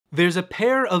There's a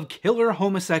pair of killer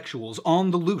homosexuals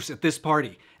on the loose at this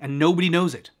party, and nobody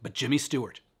knows it but Jimmy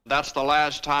Stewart. That's the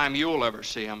last time you'll ever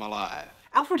see him alive.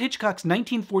 Alfred Hitchcock's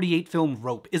 1948 film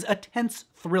Rope is a tense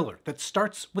thriller that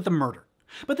starts with a murder.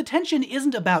 But the tension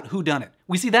isn't about whodunit.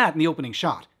 We see that in the opening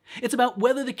shot. It's about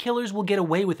whether the killers will get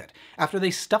away with it after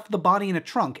they stuff the body in a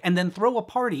trunk and then throw a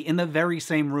party in the very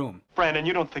same room. Brandon,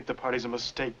 you don't think the party's a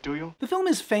mistake, do you? The film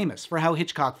is famous for how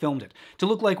Hitchcock filmed it, to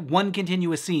look like one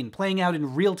continuous scene playing out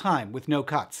in real time with no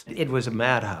cuts. It was a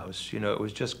madhouse, it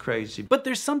was just crazy. But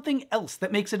there's something else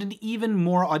that makes it an even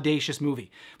more audacious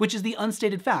movie, which is the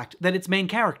unstated fact that its main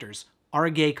characters are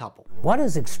a gay couple. What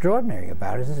is extraordinary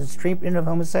about it is its treatment of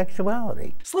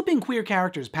homosexuality. Slipping queer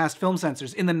characters past film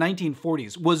censors in the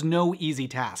 1940s was no easy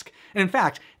task. And in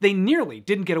fact, they nearly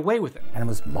didn't get away with it. And it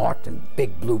was marked in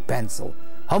big blue pencil.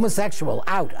 Homosexual,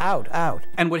 out, out, out.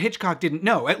 And what Hitchcock didn't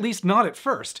know, at least not at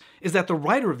first, is that the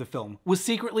writer of the film was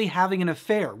secretly having an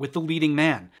affair with the leading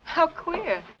man. How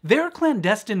queer. Their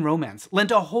clandestine romance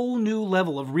lent a whole new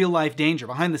level of real-life danger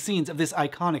behind the scenes of this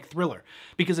iconic thriller,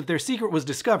 because if their secret was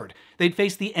discovered, they'd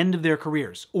face the end of their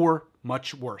careers, or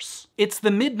much worse. It's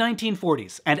the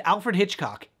mid-1940s, and Alfred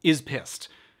Hitchcock is pissed.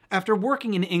 After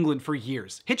working in England for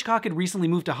years, Hitchcock had recently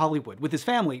moved to Hollywood with his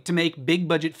family to make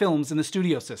big-budget films in the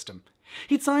studio system.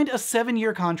 He'd signed a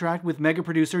 7-year contract with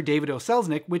mega-producer David O.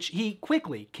 Selznick, which he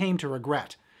quickly came to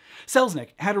regret.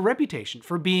 Selznick had a reputation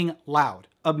for being loud,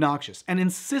 obnoxious, and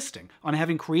insisting on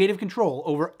having creative control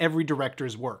over every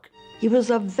director's work. He was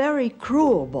a very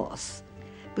cruel boss,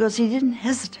 because he didn't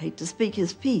hesitate to speak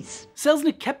his piece.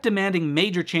 Selznick kept demanding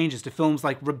major changes to films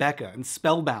like Rebecca and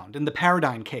Spellbound and The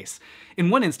Paradigm Case. In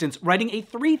one instance, writing a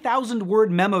 3,000-word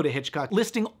memo to Hitchcock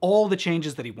listing all the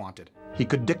changes that he wanted. He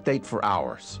could dictate for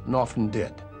hours, and often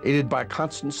did, aided by a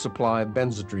constant supply of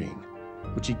Benzedrine,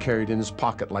 which he carried in his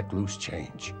pocket like loose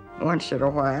change. Once in a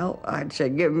while, I'd say,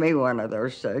 give me one of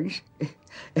those things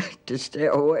to stay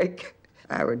awake.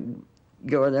 I would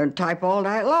go in there and type all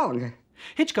night long.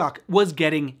 Hitchcock was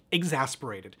getting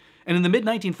exasperated, and in the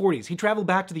mid-1940s he traveled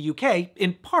back to the UK,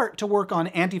 in part to work on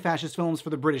anti-fascist films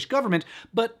for the British government,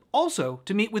 but also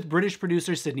to meet with British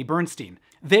producer Sidney Bernstein.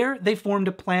 There, they formed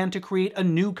a plan to create a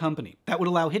new company that would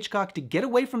allow Hitchcock to get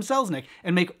away from Selznick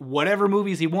and make whatever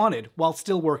movies he wanted while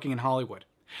still working in Hollywood.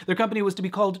 Their company was to be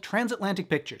called Transatlantic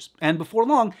Pictures, and before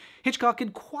long, Hitchcock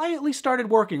had quietly started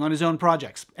working on his own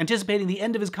projects, anticipating the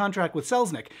end of his contract with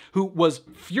Selznick, who was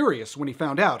furious when he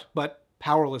found out, but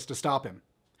powerless to stop him.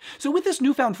 So with this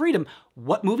newfound freedom,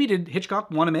 what movie did Hitchcock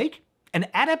want to make? An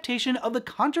adaptation of the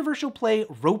controversial play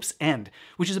Rope's End,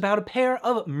 which is about a pair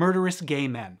of murderous gay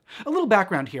men. A little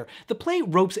background here. The play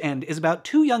Rope's End is about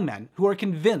two young men who are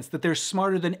convinced that they're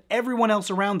smarter than everyone else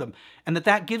around them, and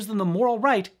that gives them the moral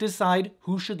right to decide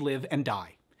who should live and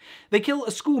die. They kill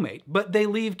a schoolmate, but they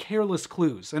leave careless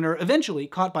clues, and are eventually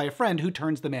caught by a friend who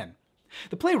turns them in.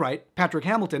 The playwright, Patrick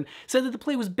Hamilton, said that the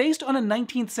play was based on a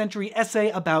 19th century essay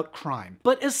about crime.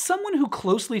 But as someone who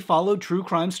closely followed true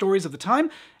crime stories of the time,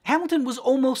 Hamilton was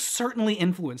almost certainly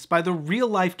influenced by the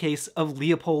real-life case of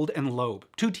Leopold and Loeb,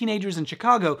 two teenagers in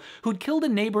Chicago who'd killed a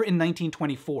neighbor in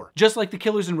 1924. Just like the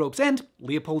killers in Rope's End,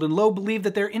 Leopold and Loeb believed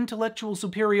that their intellectual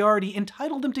superiority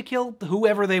entitled them to kill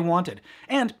whoever they wanted,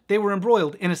 and they were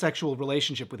embroiled in a sexual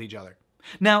relationship with each other.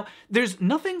 Now, there's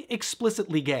nothing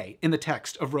explicitly gay in the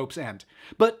text of Rope's End,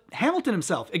 but Hamilton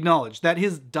himself acknowledged that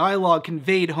his dialogue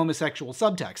conveyed homosexual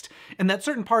subtext, and that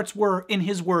certain parts were, in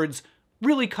his words,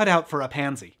 really cut out for a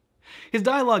pansy. His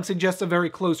dialogue suggests a very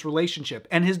close relationship,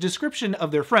 and his description of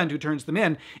their friend who turns them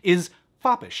in is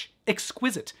foppish,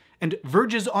 exquisite, and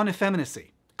verges on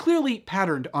effeminacy, clearly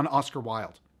patterned on Oscar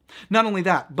Wilde. Not only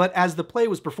that, but as the play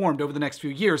was performed over the next few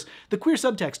years, the queer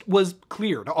subtext was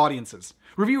clear to audiences.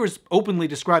 Reviewers openly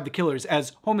described the killers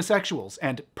as homosexuals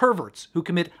and perverts who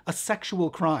commit a sexual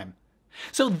crime.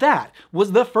 So that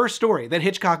was the first story that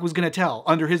Hitchcock was going to tell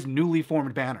under his newly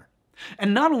formed banner.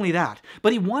 And not only that,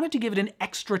 but he wanted to give it an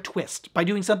extra twist by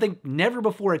doing something never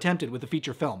before attempted with a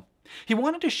feature film. He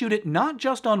wanted to shoot it not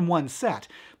just on one set,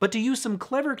 but to use some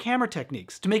clever camera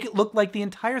techniques to make it look like the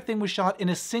entire thing was shot in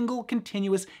a single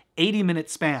continuous 80-minute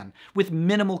span, with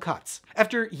minimal cuts.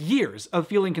 After years of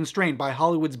feeling constrained by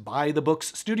Hollywood's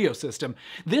by-the-books studio system,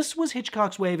 this was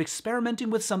Hitchcock's way of experimenting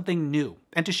with something new,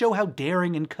 and to show how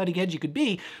daring and cutting-edge he could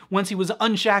be once he was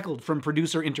unshackled from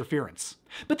producer interference.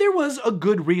 But there was a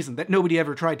good reason that nobody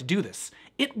ever tried to do this.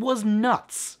 It was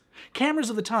nuts. Cameras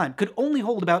of the time could only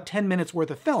hold about 10 minutes worth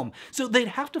of film, so they'd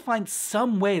have to find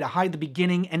some way to hide the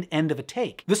beginning and end of a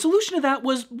take. The solution to that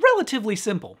was relatively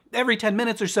simple. Every 10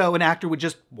 minutes or so, an actor would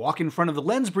just walk in front of the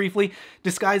lens briefly,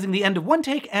 disguising the end of one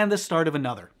take and the start of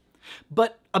another.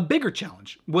 But a bigger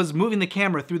challenge was moving the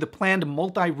camera through the planned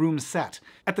multi-room set.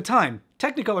 At the time,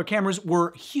 Technicolor cameras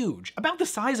were huge, about the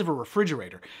size of a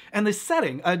refrigerator, and the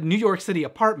setting, a New York City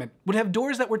apartment, would have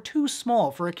doors that were too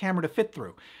small for a camera to fit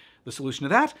through. The solution to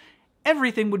that?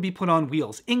 Everything would be put on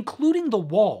wheels, including the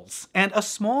walls, and a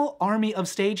small army of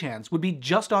stagehands would be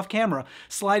just off camera,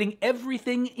 sliding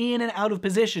everything in and out of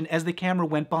position as the camera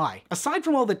went by. Aside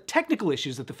from all the technical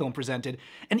issues that the film presented,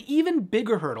 an even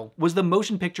bigger hurdle was the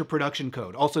Motion Picture Production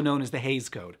Code, also known as the Hays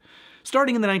Code.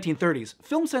 Starting in the 1930s,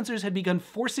 film censors had begun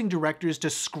forcing directors to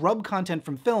scrub content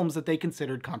from films that they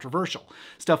considered controversial.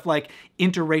 Stuff like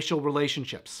interracial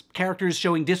relationships, characters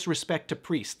showing disrespect to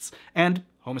priests, and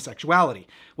homosexuality,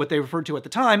 what they referred to at the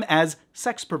time as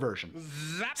sex perversion.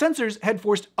 Censors had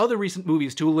forced other recent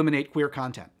movies to eliminate queer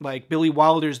content, like Billy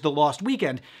Wilder's The Lost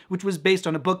Weekend, which was based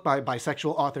on a book by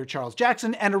bisexual author Charles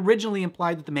Jackson and originally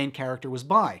implied that the main character was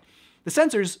bi. The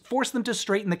censors forced them to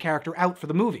straighten the character out for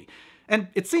the movie, and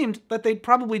it seemed that they'd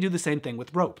probably do the same thing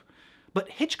with Rope. But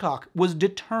Hitchcock was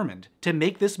determined to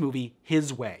make this movie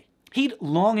his way. He'd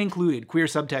long included queer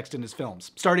subtext in his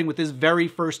films, starting with his very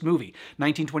first movie,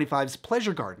 1925's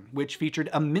Pleasure Garden, which featured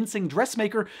a mincing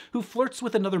dressmaker who flirts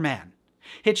with another man.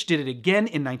 Hitch did it again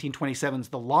in 1927's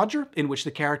The Lodger, in which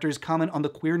the characters comment on the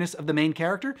queerness of the main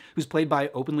character, who's played by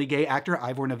openly gay actor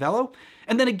Ivor Novello,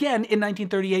 and then again in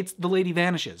 1938's The Lady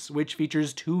Vanishes, which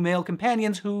features two male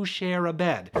companions who share a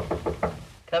bed.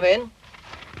 Come in.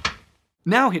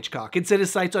 Now Hitchcock had set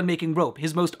his sights on making Rope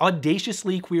his most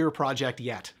audaciously queer project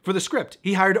yet. For the script,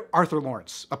 he hired Arthur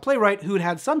Lawrence, a playwright who had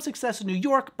had some success in New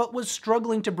York but was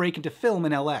struggling to break into film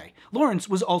in LA. Lawrence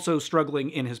was also struggling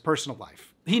in his personal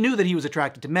life. He knew that he was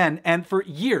attracted to men, and for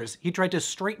years he tried to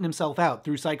straighten himself out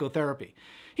through psychotherapy.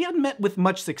 He hadn't met with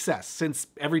much success, since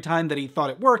every time that he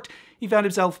thought it worked, he found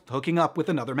himself hooking up with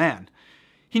another man.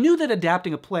 He knew that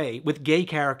adapting a play with gay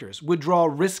characters would draw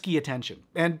risky attention,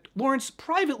 and Lawrence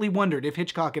privately wondered if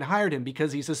Hitchcock had hired him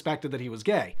because he suspected that he was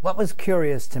gay. What was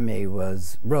curious to me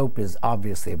was Rope is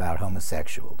obviously about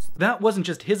homosexuals. That wasn't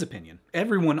just his opinion.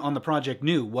 Everyone on the project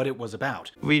knew what it was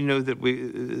about. We knew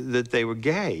that they were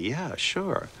gay, yeah,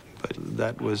 sure. But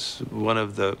that was one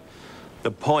of the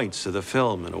points of the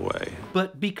film, in a way.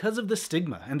 But because of the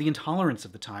stigma and the intolerance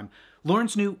of the time,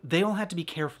 Lawrence knew they all had to be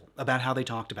careful about how they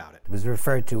talked about it. It was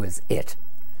referred to as it.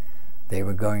 They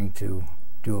were going to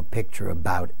do a picture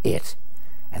about it,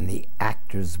 and the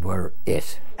actors were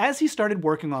it. As he started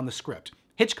working on the script,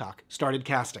 Hitchcock started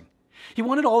casting. He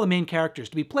wanted all the main characters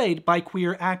to be played by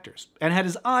queer actors, and had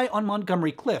his eye on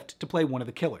Montgomery Clift to play one of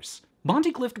the killers.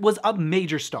 Monty Clift was a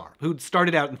major star who'd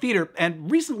started out in theater and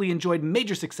recently enjoyed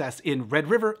major success in Red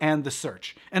River and The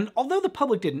Search. And although the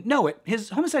public didn't know it,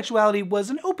 his homosexuality was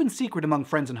an open secret among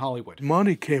friends in Hollywood.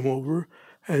 Monty came over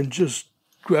and just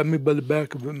grabbed me by the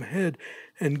back of my head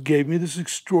and gave me this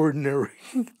extraordinary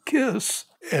kiss.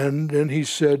 And then he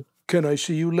said, "Can I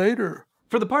see you later?"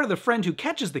 For the part of the friend who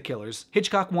catches the killers,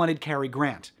 Hitchcock wanted Cary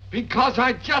Grant. Because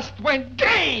I just went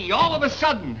gay all of a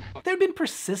sudden. There had been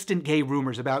persistent gay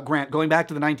rumors about Grant going back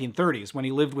to the 1930s when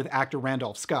he lived with actor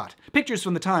Randolph Scott. Pictures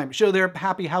from the time show their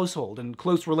happy household and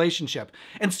close relationship,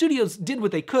 and studios did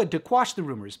what they could to quash the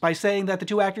rumors by saying that the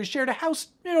two actors shared a house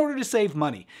in order to save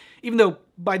money, even though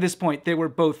by this point they were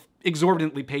both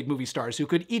exorbitantly paid movie stars who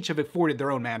could each have afforded their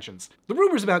own mansions. The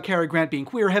rumors about Cary Grant being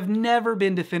queer have never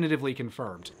been definitively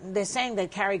confirmed. They're saying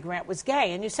that Cary Grant was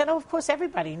gay, and you said, oh, of course,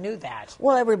 everybody knew that.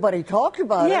 Well, everybody talked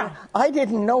about Yeah. it. I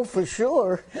didn't know for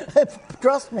sure.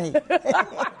 Trust me.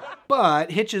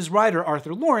 But Hitch's writer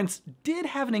Arthur Lawrence did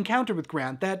have an encounter with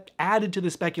Grant that added to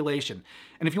the speculation.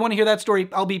 And if you want to hear that story,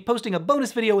 I'll be posting a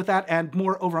bonus video with that and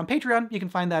more over on Patreon. You can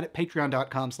find that at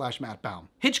patreon.com/MattBaum.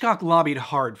 Hitchcock lobbied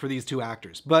hard for these two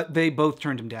actors, but they both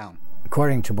turned him down.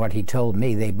 According to what he told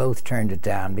me, they both turned it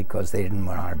down because they didn't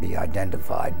want to be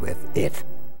identified with it.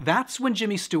 That's when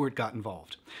Jimmy Stewart got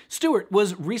involved. Stewart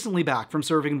was recently back from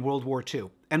serving in World War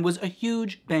II and was a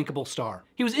huge, bankable star.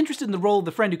 He was interested in the role of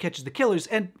the friend who catches the killers,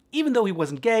 and even though he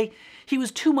wasn't gay, he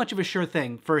was too much of a sure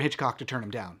thing for Hitchcock to turn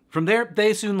him down. From there,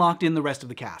 they soon locked in the rest of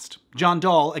the cast. John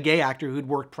Dahl, a gay actor who'd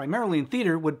worked primarily in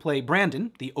theater, would play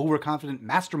Brandon, the overconfident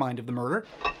mastermind of the murder.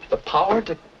 The power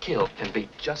to kill can be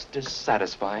just as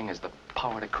satisfying as the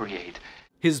power to create.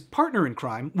 His partner in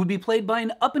crime would be played by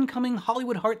an up-and-coming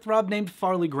Hollywood heartthrob named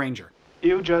Farley Granger.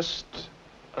 You just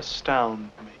astound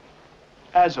me,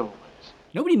 as always.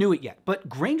 Nobody knew it yet, but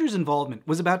Granger's involvement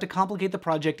was about to complicate the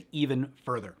project even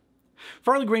further.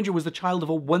 Farley Granger was the child of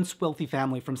a once wealthy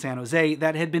family from San Jose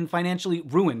that had been financially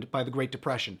ruined by the Great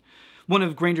Depression. One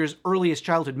of Granger's earliest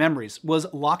childhood memories was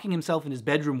locking himself in his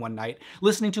bedroom one night,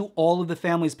 listening to all of the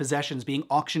family's possessions being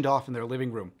auctioned off in their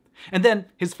living room. And then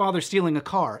his father stealing a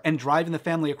car and driving the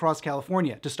family across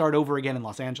California to start over again in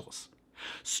Los Angeles.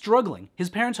 Struggling, his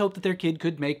parents hoped that their kid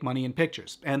could make money in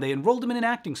pictures, and they enrolled him in an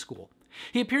acting school.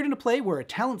 He appeared in a play where a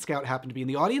talent scout happened to be in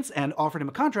the audience and offered him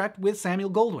a contract with Samuel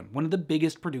Goldwyn, one of the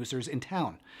biggest producers in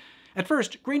town. At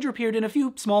first, Granger appeared in a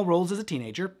few small roles as a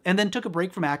teenager, and then took a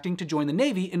break from acting to join the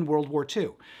Navy in World War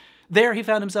II. There, he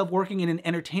found himself working in an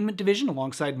entertainment division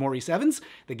alongside Maurice Evans,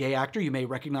 the gay actor you may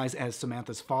recognize as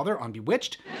Samantha's father on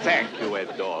Bewitched. Thank you,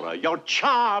 Eudora. Your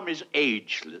charm is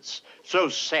ageless. So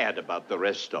sad about the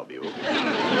rest of you.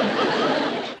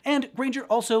 And Granger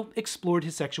also explored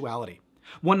his sexuality.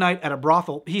 One night at a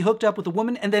brothel, he hooked up with a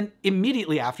woman and then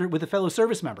immediately after with a fellow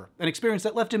service member, an experience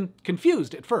that left him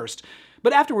confused at first.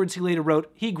 But afterwards, he later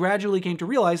wrote, he gradually came to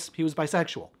realize he was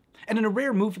bisexual. And in a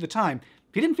rare move for the time,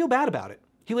 he didn't feel bad about it.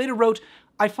 He later wrote,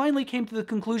 I finally came to the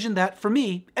conclusion that, for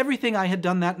me, everything I had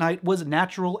done that night was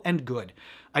natural and good.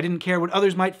 I didn't care what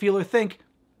others might feel or think,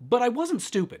 but I wasn't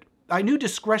stupid. I knew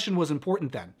discretion was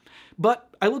important then.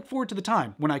 But I looked forward to the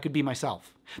time when I could be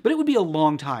myself. But it would be a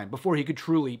long time before he could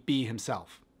truly be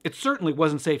himself. It certainly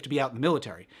wasn't safe to be out in the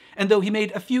military. And though he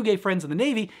made a few gay friends in the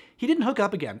Navy, he didn't hook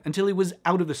up again until he was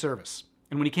out of the service.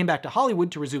 And when he came back to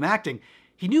Hollywood to resume acting,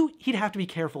 he knew he'd have to be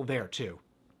careful there too.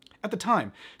 At the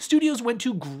time, studios went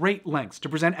to great lengths to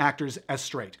present actors as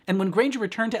straight. And when Granger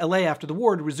returned to LA after the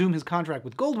war to resume his contract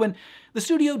with Goldwyn, the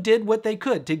studio did what they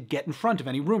could to get in front of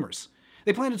any rumors.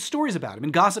 They planted stories about him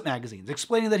in gossip magazines,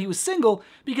 explaining that he was single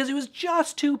because he was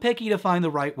just too picky to find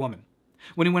the right woman.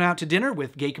 When he went out to dinner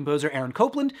with gay composer Aaron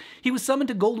Copland, he was summoned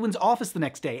to Goldwyn's office the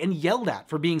next day and yelled at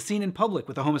for being seen in public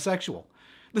with a homosexual.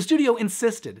 The studio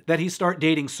insisted that he start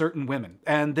dating certain women,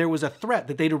 and there was a threat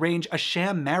that they'd arrange a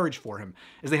sham marriage for him,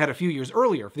 as they had a few years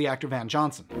earlier for the actor Van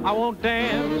Johnson. I won't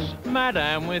dance,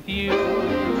 madam, with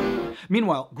you.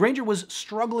 Meanwhile, Granger was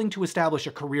struggling to establish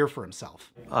a career for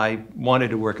himself. I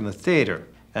wanted to work in the theater,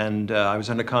 and I was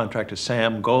under contract to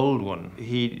Sam Goldwyn.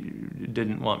 He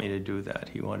didn't want me to do that.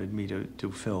 He wanted me to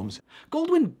do films.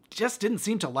 Goldwyn just didn't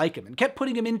seem to like him and kept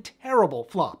putting him in terrible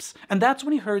flops. And that's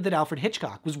when he heard that Alfred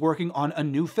Hitchcock was working on a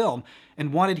new film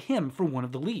and wanted him for one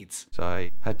of the leads. So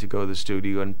I had to go to the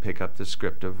studio and pick up the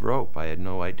script of Rope. I had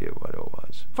no idea what it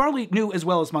was. Farley knew as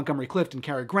well as Montgomery Clift and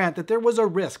Cary Grant that there was a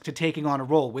risk to taking on a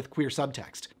role with queer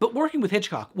subtext. But working with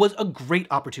Hitchcock was a great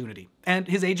opportunity, and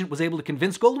his agent was able to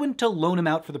convince Goldwyn to loan him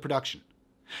out for the production.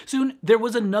 Soon, there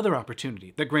was another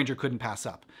opportunity that Granger couldn't pass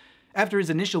up. After his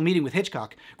initial meeting with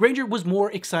Hitchcock, Granger was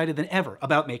more excited than ever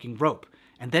about making Rope,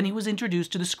 and then he was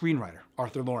introduced to the screenwriter,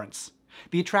 Arthur Lawrence.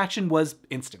 The attraction was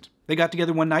instant. They got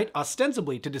together one night,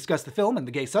 ostensibly to discuss the film and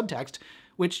the gay subtext,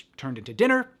 which turned into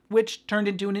dinner, which turned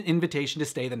into an invitation to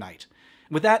stay the night.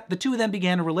 With that, the two of them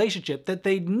began a relationship that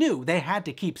they knew they had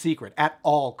to keep secret at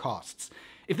all costs.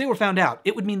 If they were found out,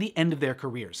 it would mean the end of their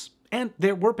careers. And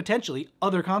there were potentially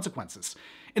other consequences.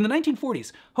 In the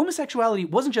 1940s, homosexuality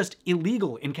wasn't just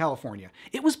illegal in California,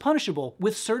 it was punishable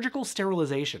with surgical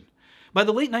sterilization. By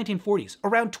the late 1940s,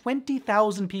 around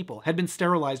 20,000 people had been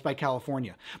sterilized by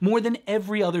California, more than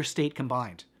every other state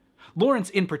combined. Lawrence,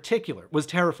 in particular, was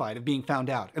terrified of being found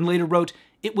out, and later wrote,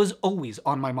 "It was always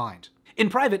on my mind." In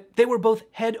private, they were both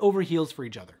head over heels for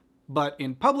each other. But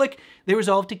in public, they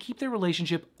resolved to keep their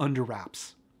relationship under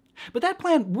wraps. But that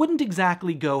plan wouldn't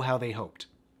exactly go how they hoped.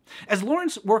 As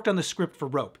Lawrence worked on the script for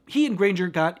Rope, he and Granger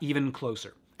got even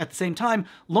closer. At the same time,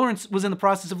 Lawrence was in the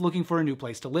process of looking for a new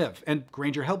place to live, and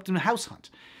Granger helped him house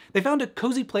hunt. They found a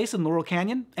cozy place in Laurel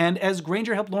Canyon, and as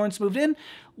Granger helped Lawrence move in,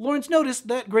 Lawrence noticed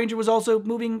that Granger was also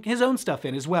moving his own stuff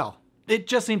in as well. It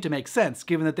just seemed to make sense,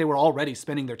 given that they were already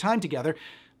spending their time together,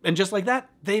 and just like that,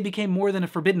 they became more than a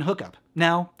forbidden hookup.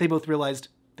 Now, they both realized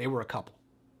they were a couple.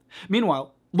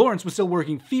 Meanwhile, Lawrence was still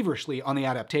working feverishly on the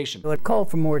adaptation. It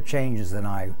called for more changes than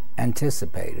I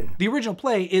anticipated. The original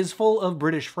play is full of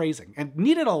British phrasing and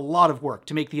needed a lot of work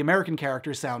to make the American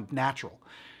characters sound natural.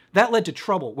 That led to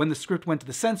trouble when the script went to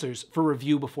the censors for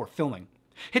review before filming.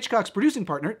 Hitchcock's producing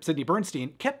partner, Sidney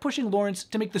Bernstein, kept pushing Lawrence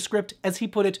to make the script, as he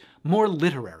put it, more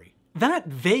literary. That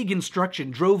vague instruction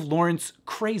drove Lawrence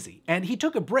crazy, and he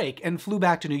took a break and flew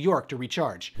back to New York to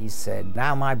recharge. He said,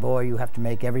 "Now, my boy, you have to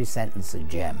make every sentence a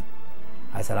gem."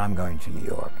 I said, "I'm going to New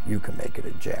York. You can make it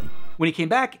a gem." When he came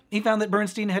back, he found that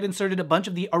Bernstein had inserted a bunch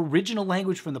of the original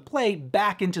language from the play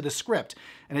back into the script,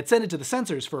 and had sent it to the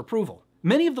censors for approval.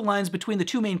 Many of the lines between the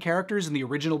two main characters in the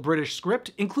original British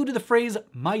script included the phrase,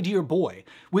 "my dear boy,"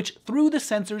 which threw the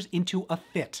censors into a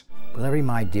fit. Well, every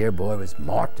 "my dear boy" was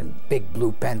marked in big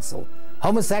blue pencil.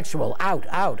 Homosexual, out,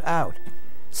 out, out.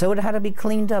 So it had to be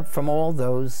cleaned up from all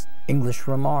those English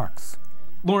remarks.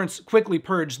 Lawrence quickly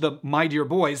purged the "my dear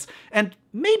boys," and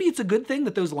maybe it's a good thing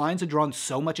that those lines had drawn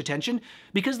so much attention,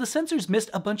 because the censors missed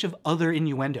a bunch of other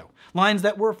innuendo, lines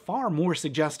that were far more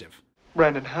suggestive.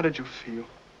 Brandon, how did you feel?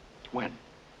 When?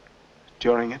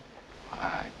 During it?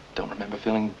 I don't remember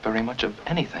feeling very much of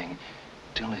anything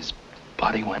till his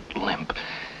body went limp,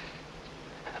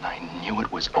 and I knew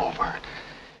it was over.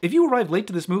 If you arrived late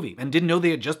to this movie and didn't know they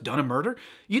had just done a murder,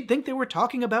 you'd think they were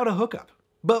talking about a hookup.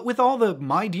 But with all the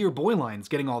 "my dear boy" lines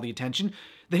getting all the attention,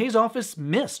 the Hays office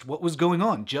missed what was going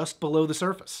on just below the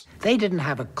surface. They didn't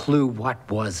have a clue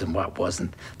what was and what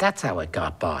wasn't. That's how it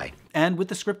got by. And with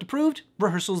the script approved,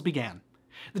 rehearsals began.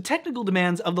 The technical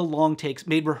demands of the long takes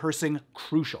made rehearsing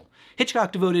crucial.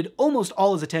 Hitchcock devoted almost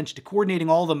all his attention to coordinating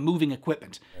all the moving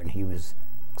equipment. And he was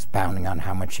expounding on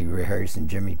how much he rehearsed, and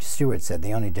Jimmy Stewart said,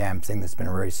 the only damn thing that's been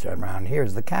rehearsed around here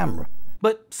is the camera.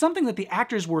 But something that the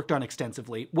actors worked on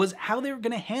extensively was how they were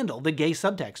going to handle the gay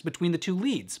subtext between the two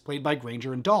leads, played by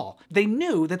Granger and Dahl. They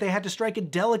knew that they had to strike a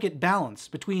delicate balance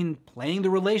between playing the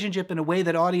relationship in a way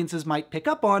that audiences might pick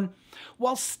up on,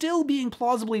 while still being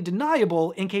plausibly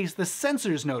deniable in case the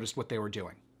censors noticed what they were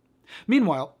doing.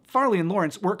 Meanwhile, Farley and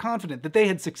Lawrence were confident that they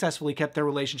had successfully kept their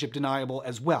relationship deniable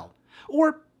as well.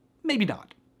 Or maybe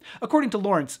not. According to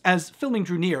Lawrence, as filming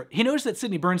drew near, he noticed that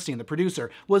Sidney Bernstein, the producer,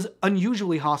 was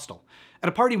unusually hostile. At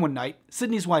a party one night,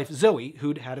 Sidney's wife, Zoe,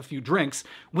 who'd had a few drinks,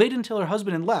 waited until her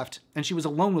husband had left, and she was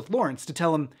alone with Lawrence to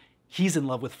tell him, "He's in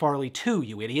love with Farley too,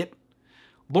 you idiot."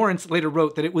 Lawrence later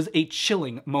wrote that it was a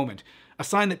chilling moment, a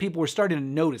sign that people were starting to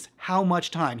notice how much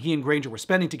time he and Granger were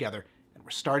spending together, and were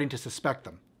starting to suspect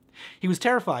them. He was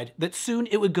terrified that soon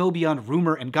it would go beyond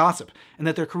rumor and gossip, and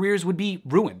that their careers would be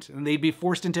ruined, and they'd be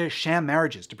forced into sham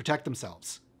marriages to protect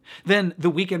themselves. Then, the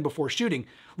weekend before shooting,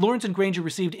 Lawrence and Granger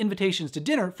received invitations to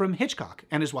dinner from Hitchcock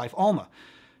and his wife Alma.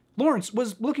 Lawrence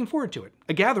was looking forward to it,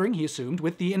 a gathering he assumed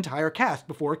with the entire cast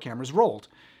before cameras rolled.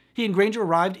 He and Granger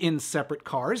arrived in separate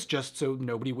cars, just so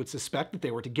nobody would suspect that they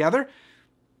were together.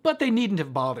 But they needn't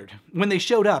have bothered. When they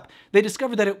showed up, they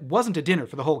discovered that it wasn't a dinner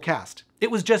for the whole cast.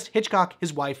 It was just Hitchcock,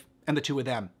 his wife, and the two of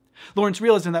them. Lawrence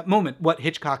realized in that moment what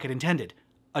Hitchcock had intended: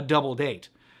 a double date.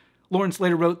 Lawrence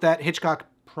later wrote that Hitchcock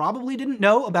probably didn't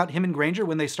know about him and Granger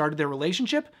when they started their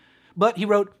relationship, but he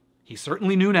wrote, he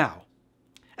certainly knew now.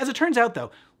 As it turns out,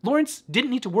 though, Lawrence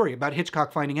didn't need to worry about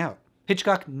Hitchcock finding out.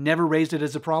 Hitchcock never raised it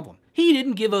as a problem. He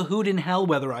didn't give a hoot in hell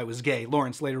whether I was gay,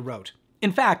 Lawrence later wrote.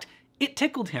 In fact, it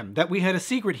tickled him that we had a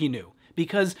secret he knew,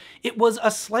 because it was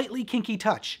a slightly kinky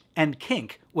touch, and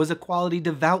kink was a quality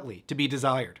devoutly to be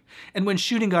desired. And when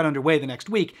shooting got underway the next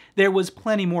week, there was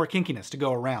plenty more kinkiness to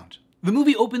go around. The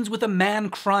movie opens with a man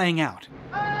crying out,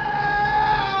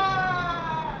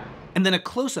 and then a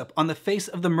close-up on the face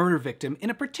of the murder victim in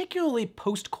a particularly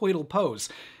post-coital pose,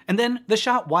 and then the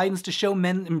shot widens to show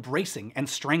men embracing and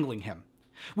strangling him.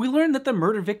 We learn that the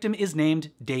murder victim is named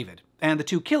David, and the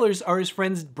two killers are his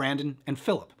friends Brandon and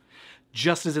Philip.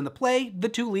 Just as in the play, the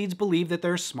two leads believe that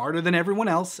they're smarter than everyone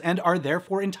else and are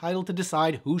therefore entitled to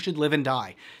decide who should live and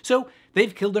die. So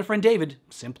they've killed their friend David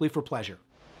simply for pleasure.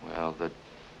 Well, the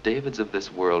Davids of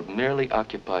this world merely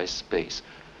occupy space,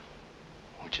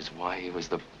 which is why he was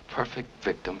the perfect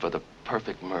victim for the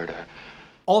perfect murder.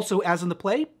 Also, as in the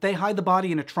play, they hide the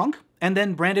body in a trunk, and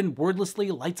then Brandon wordlessly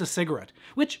lights a cigarette,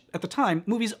 which, at the time,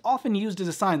 movies often used as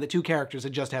a sign that two characters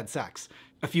had just had sex.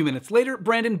 A few minutes later,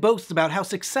 Brandon boasts about how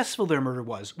successful their murder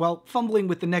was, while fumbling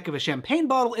with the neck of a champagne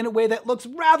bottle in a way that looks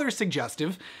rather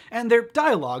suggestive, and their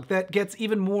dialogue that gets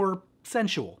even more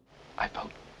sensual. I felt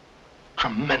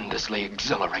tremendously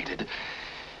exhilarated.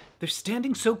 They're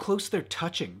standing so close they're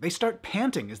touching. They start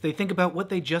panting as they think about what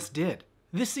they just did.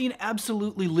 This scene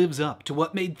absolutely lives up to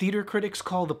what made theater critics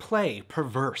call the play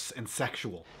perverse and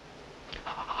sexual.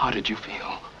 How did you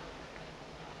feel?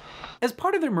 As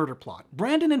part of their murder plot,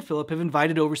 Brandon and Philip have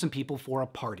invited over some people for a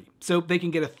party, so they can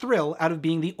get a thrill out of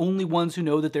being the only ones who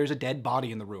know that there's a dead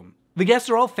body in the room. The guests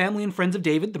are all family and friends of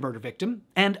David, the murder victim,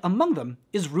 and among them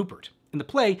is Rupert. In the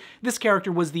play, this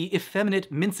character was the effeminate,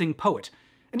 mincing poet.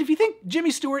 And if you think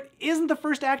Jimmy Stewart isn't the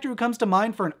first actor who comes to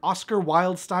mind for an Oscar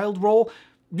Wilde-styled role,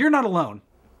 you're not alone.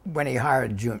 When he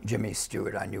hired Jimmy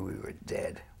Stewart, I knew we were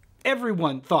dead.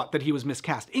 Everyone thought that he was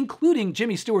miscast, including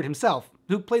Jimmy Stewart himself,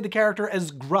 who played the character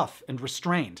as gruff and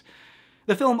restrained.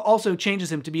 The film also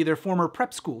changes him to be their former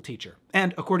prep school teacher,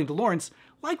 and, according to Lawrence,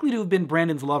 likely to have been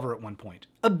Brandon's lover at one point.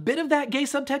 A bit of that gay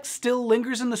subtext still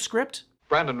lingers in the script.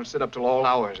 Brandon would sit up till all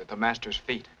hours at the master's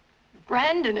feet.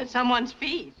 Brandon at someone's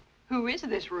feet? Who is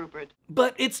this Rupert?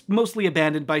 But it's mostly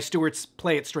abandoned by Stewart's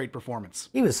play-it-straight performance.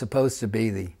 He was supposed to be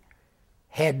the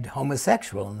head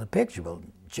homosexual in the picture. Well,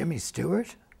 Jimmy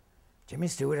Stewart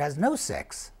has no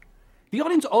sex. The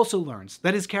audience also learns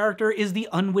that his character is the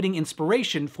unwitting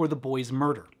inspiration for the boys'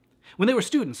 murder. When they were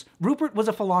students, Rupert was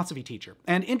a philosophy teacher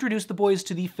and introduced the boys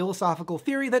to the philosophical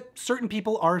theory that certain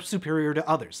people are superior to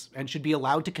others and should be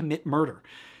allowed to commit murder.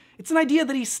 It's an idea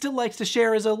that he still likes to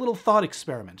share as a little thought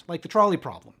experiment, like the trolley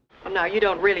problem. Well, now, you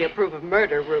don't really approve of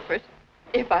murder, Rupert,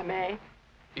 if I may.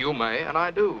 You may, and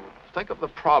I do. Think of the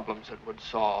problems it would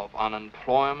solve.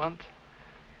 Unemployment,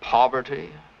 poverty,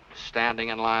 standing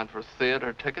in line for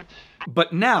theater tickets.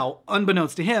 But now,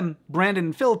 unbeknownst to him, Brandon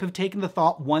and Philip have taken the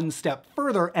thought one step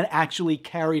further and actually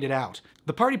carried it out.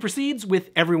 The party proceeds with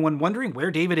everyone wondering where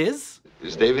David is.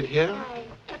 Is David here?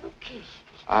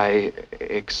 I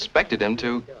expected him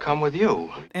to come with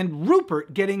you. And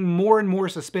Rupert getting more and more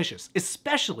suspicious,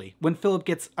 especially when Philip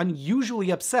gets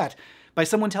unusually upset by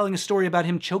someone telling a story about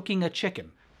him choking a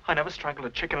chicken. I never strangled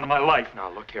a chicken in my life.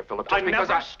 Now, look here, Philip. I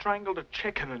never strangled a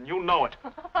chicken, and you know it.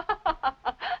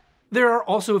 There are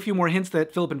also a few more hints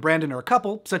that Philip and Brandon are a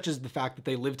couple, such as the fact that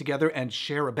they live together and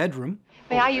share a bedroom.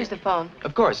 May I use the phone?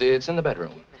 Of course, it's in the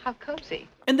bedroom. How cozy.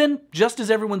 And then, just as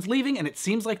everyone's leaving and it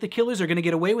seems like the killers are going to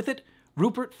get away with it,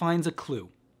 Rupert finds a clue.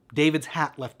 David's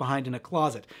hat left behind in a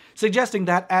closet, suggesting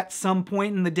that at some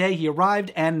point in the day he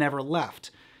arrived and never left.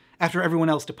 After everyone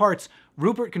else departs,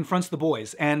 Rupert confronts the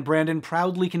boys, and Brandon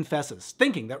proudly confesses,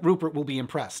 thinking that Rupert will be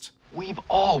impressed. We've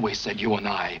always said, you and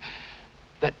I,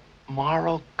 that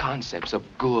moral concepts of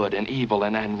good and evil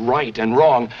and right and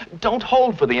wrong don't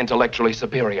hold for the intellectually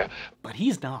superior. But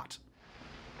he's not.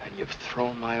 And you've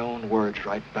thrown my own words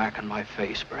right back in my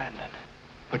face, Brandon.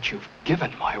 But you've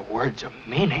given my words a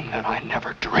meaning that I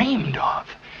never dreamed of.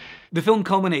 The film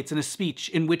culminates in a speech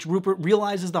in which Rupert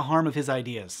realizes the harm of his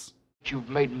ideas. You've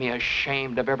made me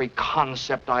ashamed of every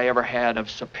concept I ever had of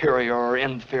superior or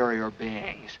inferior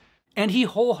beings. And he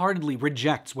wholeheartedly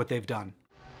rejects what they've done.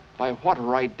 By what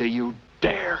right do you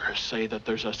dare say that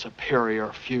there's a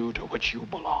superior few to which you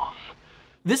belong?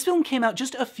 This film came out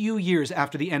just a few years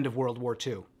after the end of World War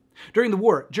II. During the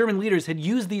war, German leaders had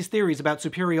used these theories about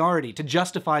superiority to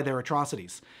justify their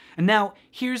atrocities. And now,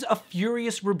 here's a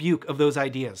furious rebuke of those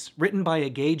ideas, written by a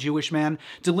gay Jewish man,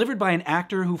 delivered by an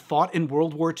actor who fought in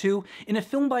World War II, in a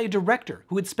film by a director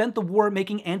who had spent the war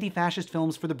making anti-fascist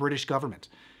films for the British government.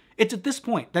 It's at this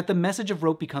point that the message of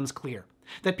Rope becomes clear,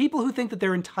 that people who think that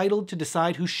they're entitled to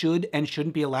decide who should and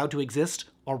shouldn't be allowed to exist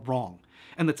are wrong,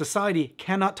 and that society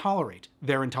cannot tolerate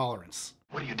their intolerance.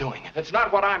 What are you doing? It's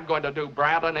not what I'm going to do,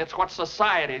 Brandon. It's what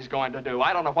society's going to do.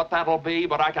 I don't know what that'll be,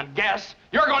 but I can guess.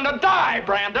 You're going to die,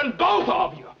 Brandon, both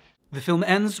of you! The film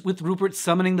ends with Rupert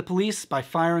summoning the police by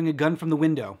firing a gun from the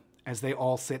window, as they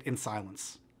all sit in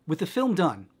silence. With the film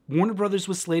done, Warner Brothers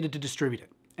was slated to distribute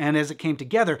it, and as it came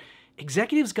together,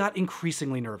 executives got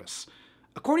increasingly nervous.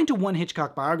 According to one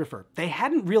Hitchcock biographer, they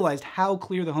hadn't realized how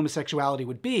clear the homosexuality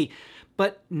would be,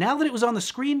 but now that it was on the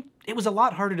screen, it was a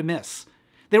lot harder to miss.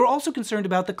 They were also concerned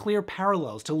about the clear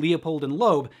parallels to Leopold and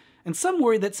Loeb, and some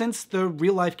worried that since the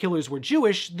real-life killers were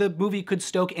Jewish, the movie could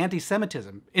stoke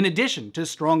anti-Semitism, in addition to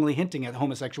strongly hinting at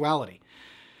homosexuality.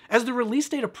 As the release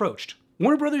date approached,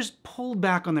 Warner Brothers pulled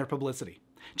back on their publicity.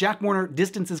 Jack Warner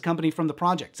distanced his company from the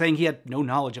project, saying he had no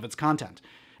knowledge of its content.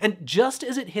 And just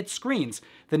as it hit screens,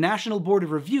 the National Board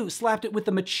of Review slapped it with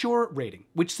the mature rating,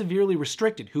 which severely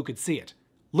restricted who could see it.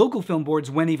 Local film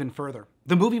boards went even further.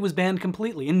 The movie was banned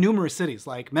completely in numerous cities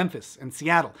like Memphis and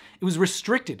Seattle. It was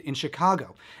restricted in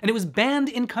Chicago, and it was banned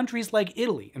in countries like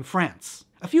Italy and France.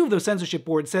 A few of those censorship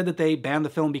boards said that they banned the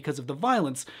film because of the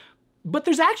violence, but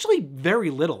there's actually very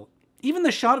little. Even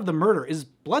the shot of the murder is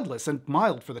bloodless and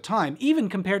mild for the time, even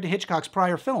compared to Hitchcock's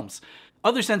prior films.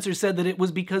 Other censors said that it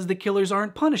was because the killers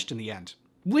aren't punished in the end,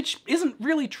 which isn't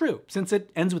really true, since it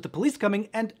ends with the police coming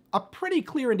and a pretty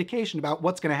clear indication about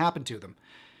what's going to happen to them.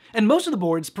 And most of the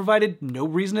boards provided no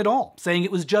reason at all, saying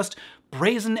it was just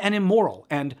brazen and immoral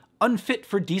and unfit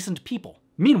for decent people.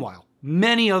 Meanwhile,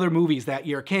 many other movies that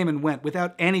year came and went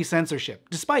without any censorship,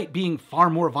 despite being far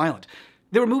more violent.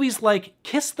 There were movies like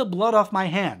Kiss the Blood Off My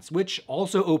Hands, which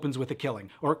also opens with a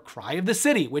killing, or Cry of the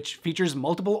City, which features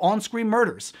multiple on-screen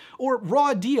murders, or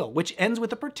Raw Deal, which ends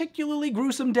with a particularly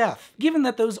gruesome death. Given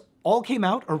that those all came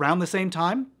out around the same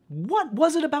time, what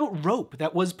was it about Rope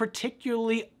that was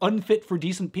particularly unfit for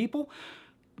decent people?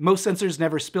 Most censors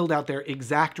never spilled out their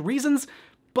exact reasons,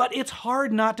 but it's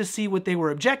hard not to see what they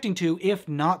were objecting to, if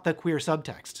not the queer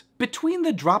subtext. Between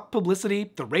the dropped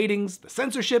publicity, the ratings, the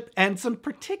censorship, and some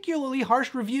particularly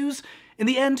harsh reviews, in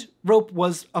the end, Rope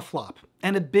was a flop,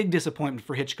 and a big disappointment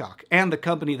for Hitchcock, and the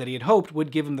company that he had hoped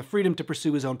would give him the freedom to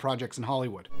pursue his own projects in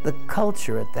Hollywood. The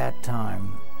culture at that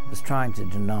time was trying to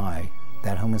deny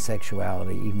that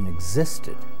homosexuality even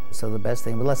existed. So the best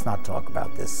thing, but let's not talk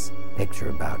about this picture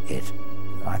about it.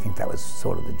 I think that was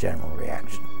sort of the general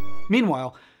reaction.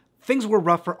 Meanwhile, things were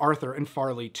rough for Arthur and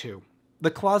Farley too. The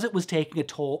closet was taking a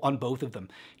toll on both of them.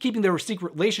 Keeping their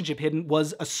secret relationship hidden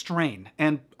was a strain,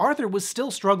 and Arthur was still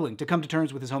struggling to come to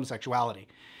terms with his homosexuality.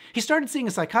 He started seeing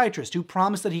a psychiatrist who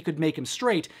promised that he could make him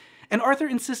straight, and Arthur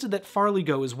insisted that Farley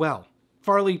go as well.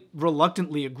 Farley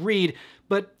reluctantly agreed,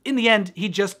 but in the end, he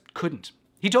just couldn't.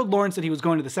 He told Lawrence that he was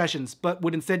going to the sessions, but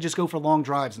would instead just go for long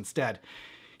drives instead.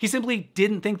 He simply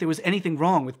didn't think there was anything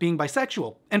wrong with being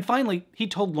bisexual, and finally, he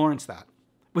told Lawrence that.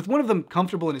 With one of them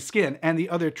comfortable in his skin and the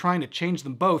other trying to change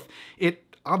them both,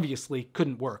 it obviously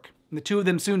couldn't work. And the two of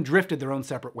them soon drifted their own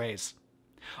separate ways.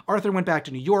 Arthur went back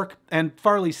to New York, and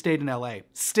Farley stayed in LA,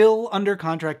 still under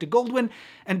contract to Goldwyn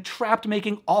and trapped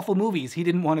making awful movies he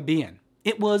didn't want to be in.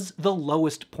 It was the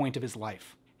lowest point of his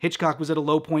life. Hitchcock was at a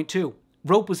low point too.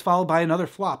 Rope was followed by another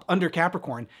flop, Under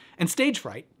Capricorn, and Stage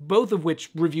Fright, both of which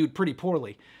reviewed pretty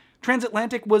poorly.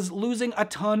 Transatlantic was losing a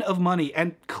ton of money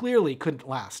and clearly couldn't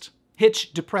last.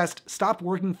 Hitch, depressed, stopped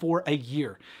working for a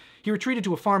year. He retreated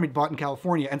to a farm he'd bought in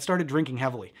California and started drinking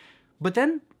heavily. But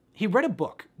then he read a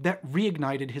book that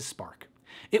reignited his spark.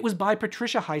 It was by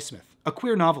Patricia Highsmith, a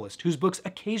queer novelist whose books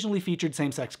occasionally featured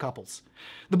same-sex couples.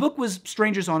 The book was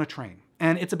Strangers on a Train,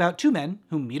 and it's about two men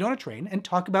who meet on a train and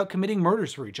talk about committing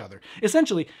murders for each other,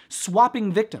 essentially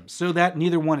swapping victims so that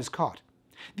neither one is caught.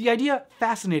 The idea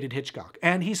fascinated Hitchcock,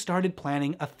 and he started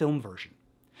planning a film version.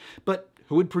 But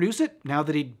who would produce it, now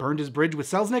that he'd burned his bridge with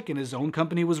Selznick and his own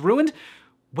company was ruined?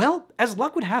 Well, as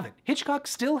luck would have it, Hitchcock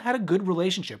still had a good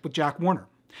relationship with Jack Warner.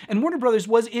 And Warner Brothers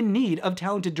was in need of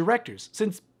talented directors,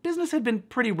 since business had been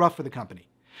pretty rough for the company.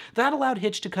 That allowed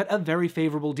Hitch to cut a very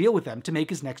favorable deal with them to make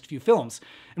his next few films,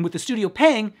 and with the studio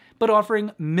paying, but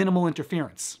offering minimal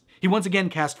interference. He once again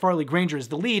cast Farley Granger as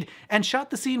the lead, and shot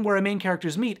the scene where our main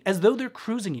characters meet as though they're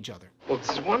cruising each other. Well,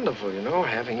 it's wonderful, you know,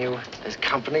 having you as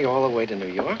company all the way to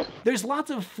New York. There's lots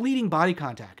of fleeting body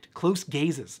contact, close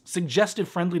gazes, suggestive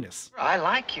friendliness. I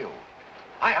like you.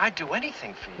 I'd do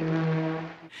anything for you.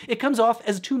 It comes off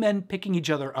as two men picking each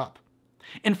other up.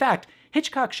 In fact,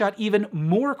 Hitchcock shot even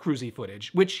more cruisy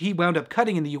footage, which he wound up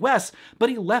cutting in the US, but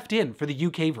he left in for the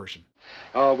UK version.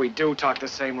 Oh, we do talk the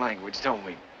same language, don't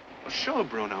we? Well, sure,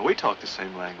 Bruno, we talk the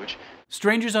same language.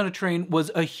 Strangers on a Train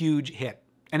was a huge hit,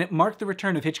 and it marked the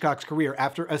return of Hitchcock's career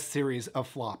after a series of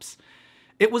flops.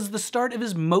 It was the start of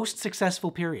his most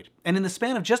successful period, and in the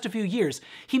span of just a few years,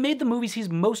 he made the movies he's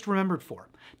most remembered for: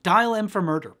 Dial M for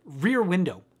Murder, Rear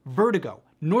Window, Vertigo,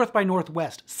 North by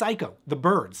Northwest, Psycho, The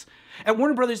Birds. At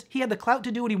Warner Brothers, he had the clout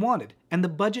to do what he wanted, and the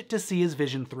budget to see his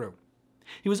vision through.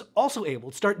 He was also able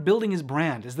to start building his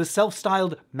brand as the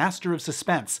self-styled master of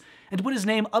suspense, and to put his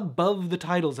name above the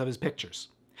titles of his pictures.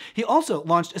 He also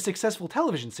launched a successful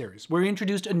television series where he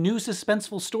introduced a new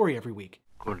suspenseful story every week.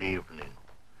 Good evening.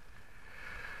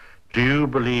 Do you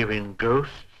believe in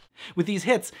ghosts? With these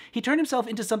hits, he turned himself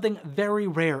into something very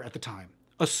rare at the time: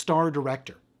 a star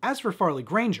director. As for Farley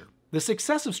Granger, the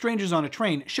success of Strangers on a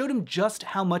Train showed him just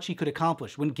how much he could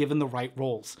accomplish when given the right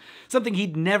roles, something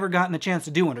he'd never gotten a chance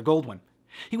to do under Goldwyn.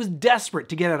 He was desperate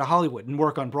to get out of Hollywood and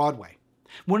work on Broadway.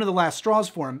 One of the last straws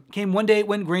for him came one day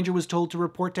when Granger was told to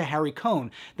report to Harry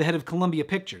Cohn, the head of Columbia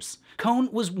Pictures. Cohn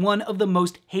was one of the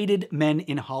most hated men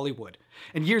in Hollywood.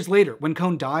 And years later, when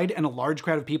Cohn died and a large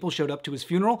crowd of people showed up to his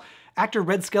funeral, actor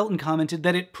Red Skelton commented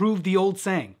that it proved the old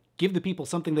saying, give the people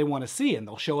something they want to see and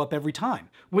they'll show up every time.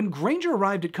 When Granger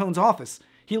arrived at Cohn's office,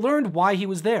 he learned why he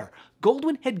was there.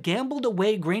 Goldwyn had gambled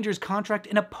away Granger's contract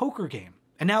in a poker game,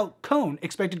 and now Cohn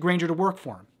expected Granger to work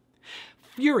for him.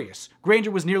 Furious, Granger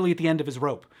was nearly at the end of his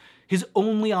rope. His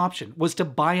only option was to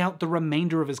buy out the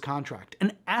remainder of his contract,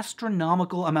 an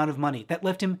astronomical amount of money that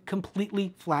left him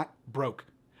completely flat broke.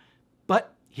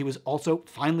 But he was also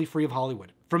finally free of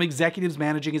Hollywood, from executives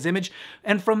managing his image,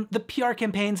 and from the PR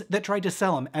campaigns that tried to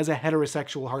sell him as a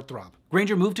heterosexual heartthrob.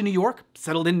 Granger moved to New York,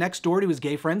 settled in next door to his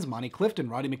gay friends Monty Clift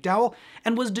and Roddy McDowall,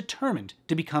 and was determined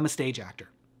to become a stage actor.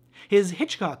 His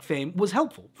Hitchcock fame was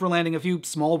helpful for landing a few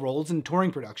small roles in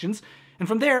touring productions, and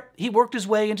from there, he worked his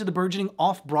way into the burgeoning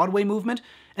off-Broadway movement,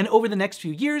 and over the next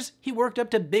few years, he worked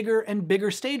up to bigger and bigger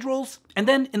stage roles. And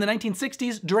then, in the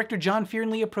 1960s, director John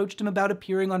Fearnley approached him about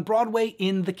appearing on Broadway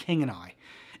in The King and I.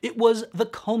 It was the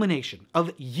culmination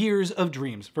of years of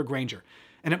dreams for Granger,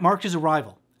 and it marked his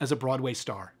arrival as a Broadway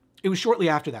star. It was shortly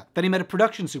after that he met a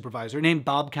production supervisor named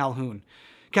Bob Calhoun.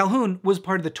 Calhoun was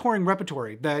part of the touring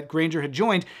repertory that Granger had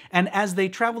joined, and as they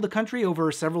traveled the country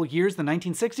over several years in the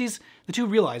 1960s, the two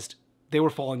realized they were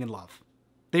falling in love.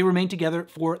 They remained together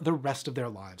for the rest of their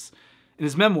lives. In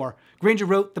his memoir, Granger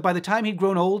wrote that by the time he'd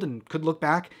grown old and could look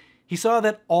back, he saw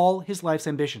that all his life's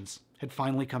ambitions had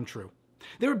finally come true.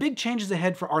 There were big changes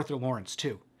ahead for Arthur Lawrence,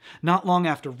 too. Not long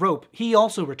after Rope, he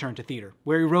also returned to theater,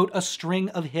 where he wrote a string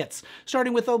of hits,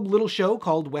 starting with a little show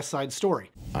called West Side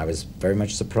Story. I was very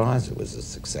much surprised it was a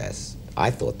success. I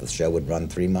thought the show would run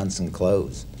 3 months and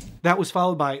close. That was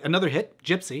followed by another hit,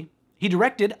 Gypsy. He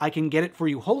directed I Can Get It For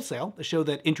You Wholesale, a show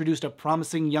that introduced a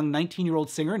promising young 19-year-old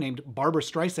singer named Barbra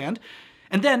Streisand.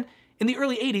 And then, in the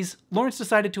early 80s, Lawrence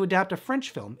decided to adapt a French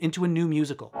film into a new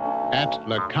musical. At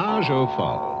La Cage aux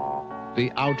Folles,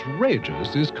 the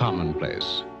outrageous is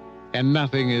commonplace, and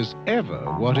nothing is ever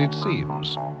what it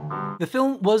seems. The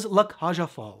film was La Cage aux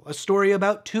Folles, a story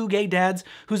about two gay dads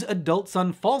whose adult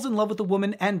son falls in love with a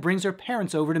woman and brings her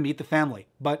parents over to meet the family,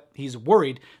 but he's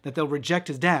worried that they'll reject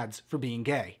his dads for being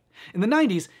gay. In the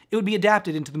 90s, it would be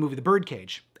adapted into the movie The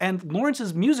Birdcage, and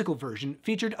Lawrence's musical version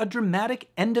featured a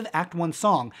dramatic end of Act 1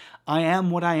 song, I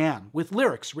Am What I Am, with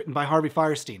lyrics written by Harvey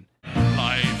Fierstein.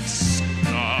 Life's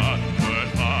not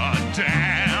worth a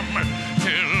damn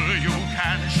till you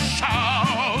can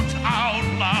shout out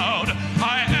loud,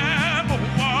 I am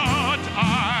what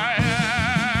I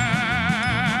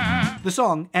am. The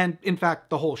song, and in fact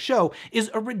the whole show,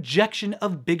 is a rejection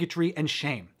of bigotry and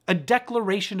shame, a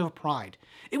declaration of pride.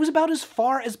 It was about as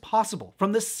far as possible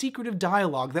from the secretive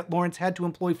dialogue that Lawrence had to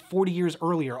employ 40 years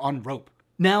earlier on Rope.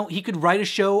 Now, he could write a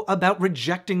show about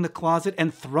rejecting the closet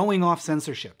and throwing off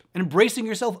censorship, and embracing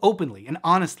yourself openly and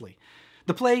honestly.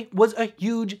 The play was a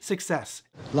huge success.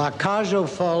 La Cage aux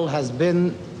Folles has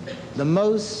been the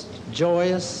most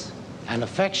joyous and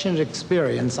affectionate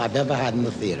experience I've ever had in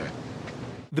the theater.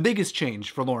 The biggest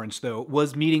change for Lawrence, though,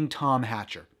 was meeting Tom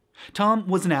Hatcher. Tom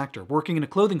was an actor working in a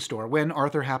clothing store when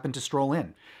Arthur happened to stroll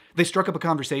in. They struck up a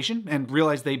conversation and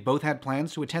realized they both had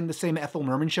plans to attend the same Ethel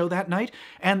Merman show that night,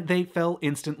 and they fell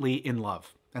instantly in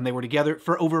love. And they were together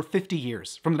for over 50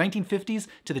 years, from the 1950s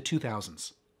to the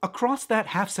 2000s. Across that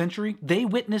half-century, they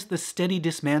witnessed the steady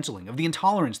dismantling of the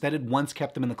intolerance that had once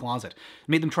kept them in the closet,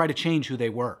 made them try to change who they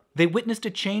were. They witnessed a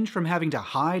change from having to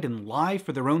hide and lie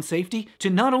for their own safety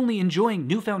to not only enjoying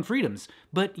newfound freedoms,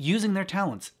 but using their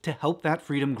talents to help that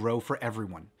freedom grow for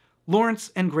everyone.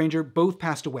 Lawrence and Granger both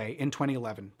passed away in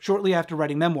 2011, shortly after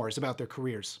writing memoirs about their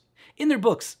careers. In their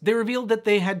books, they revealed that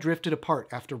they had drifted apart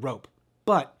after Rope.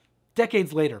 But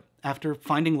decades later, after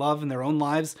finding love in their own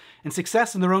lives and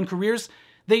success in their own careers,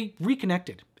 they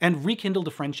reconnected and rekindled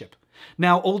a friendship,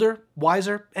 now older,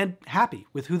 wiser, and happy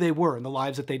with who they were and the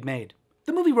lives that they'd made.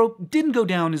 The movie Rope didn't go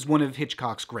down as one of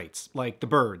Hitchcock's greats, like The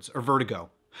Birds or Vertigo.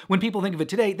 When people think of it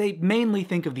today, they mainly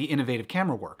think of the innovative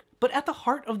camera work. But at the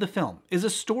heart of the film is a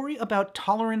story about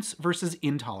tolerance versus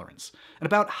intolerance, and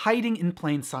about hiding in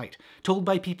plain sight, told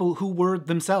by people who were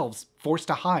themselves forced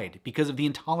to hide because of the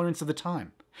intolerance of the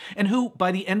time, and who,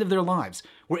 by the end of their lives,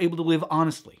 were able to live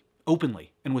honestly,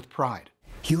 openly, and with pride.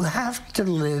 You have to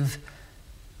live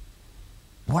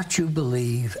what you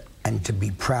believe and to be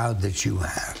proud that you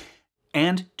have.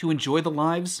 And to enjoy the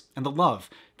lives and the love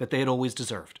that they had always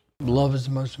deserved. Love is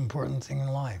the most important thing in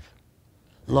life.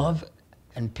 Love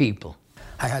and people.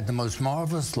 I had the most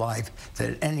marvelous life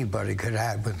that anybody could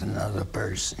have with another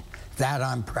person. That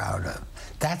I'm proud of.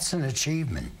 That's an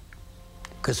achievement.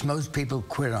 Because most people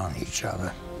quit on each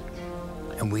other.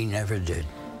 And we never did.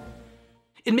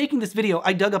 In making this video,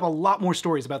 I dug up a lot more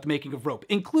stories about the making of Rope,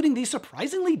 including the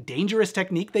surprisingly dangerous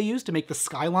technique they used to make the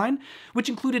skyline, which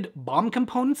included bomb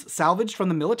components salvaged from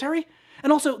the military,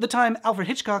 and also the time Alfred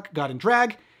Hitchcock got in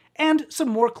drag, and some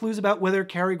more clues about whether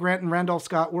Cary Grant and Randolph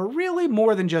Scott were really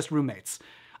more than just roommates.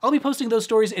 I'll be posting those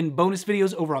stories in bonus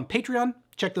videos over on Patreon.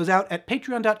 Check those out at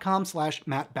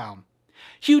patreon.com/MattBaum.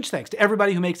 Huge thanks to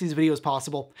everybody who makes these videos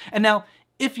possible. And now,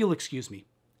 if you'll excuse me,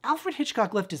 Alfred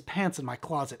Hitchcock left his pants in my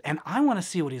closet, and I want to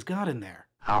see what he's got in there.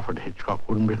 Alfred Hitchcock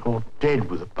wouldn't be caught dead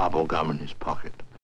with a bubble gum in his pocket.